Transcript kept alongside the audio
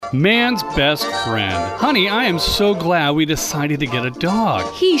Man's best friend. Honey, I am so glad we decided to get a dog.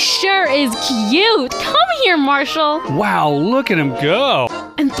 He sure is cute. Come here, Marshall. Wow, look at him go.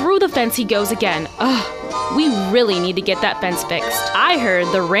 And through the fence he goes again. Ugh. We really need to get that fence fixed. I heard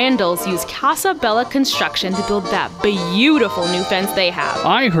the Randalls use Casa Bella Construction to build that beautiful new fence they have.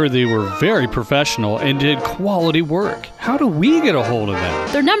 I heard they were very professional and did quality work. How do we get a hold of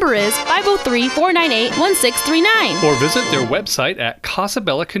them? Their number is 503-498-1639. Or visit their website at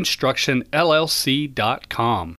casabellaconstructionllc.com.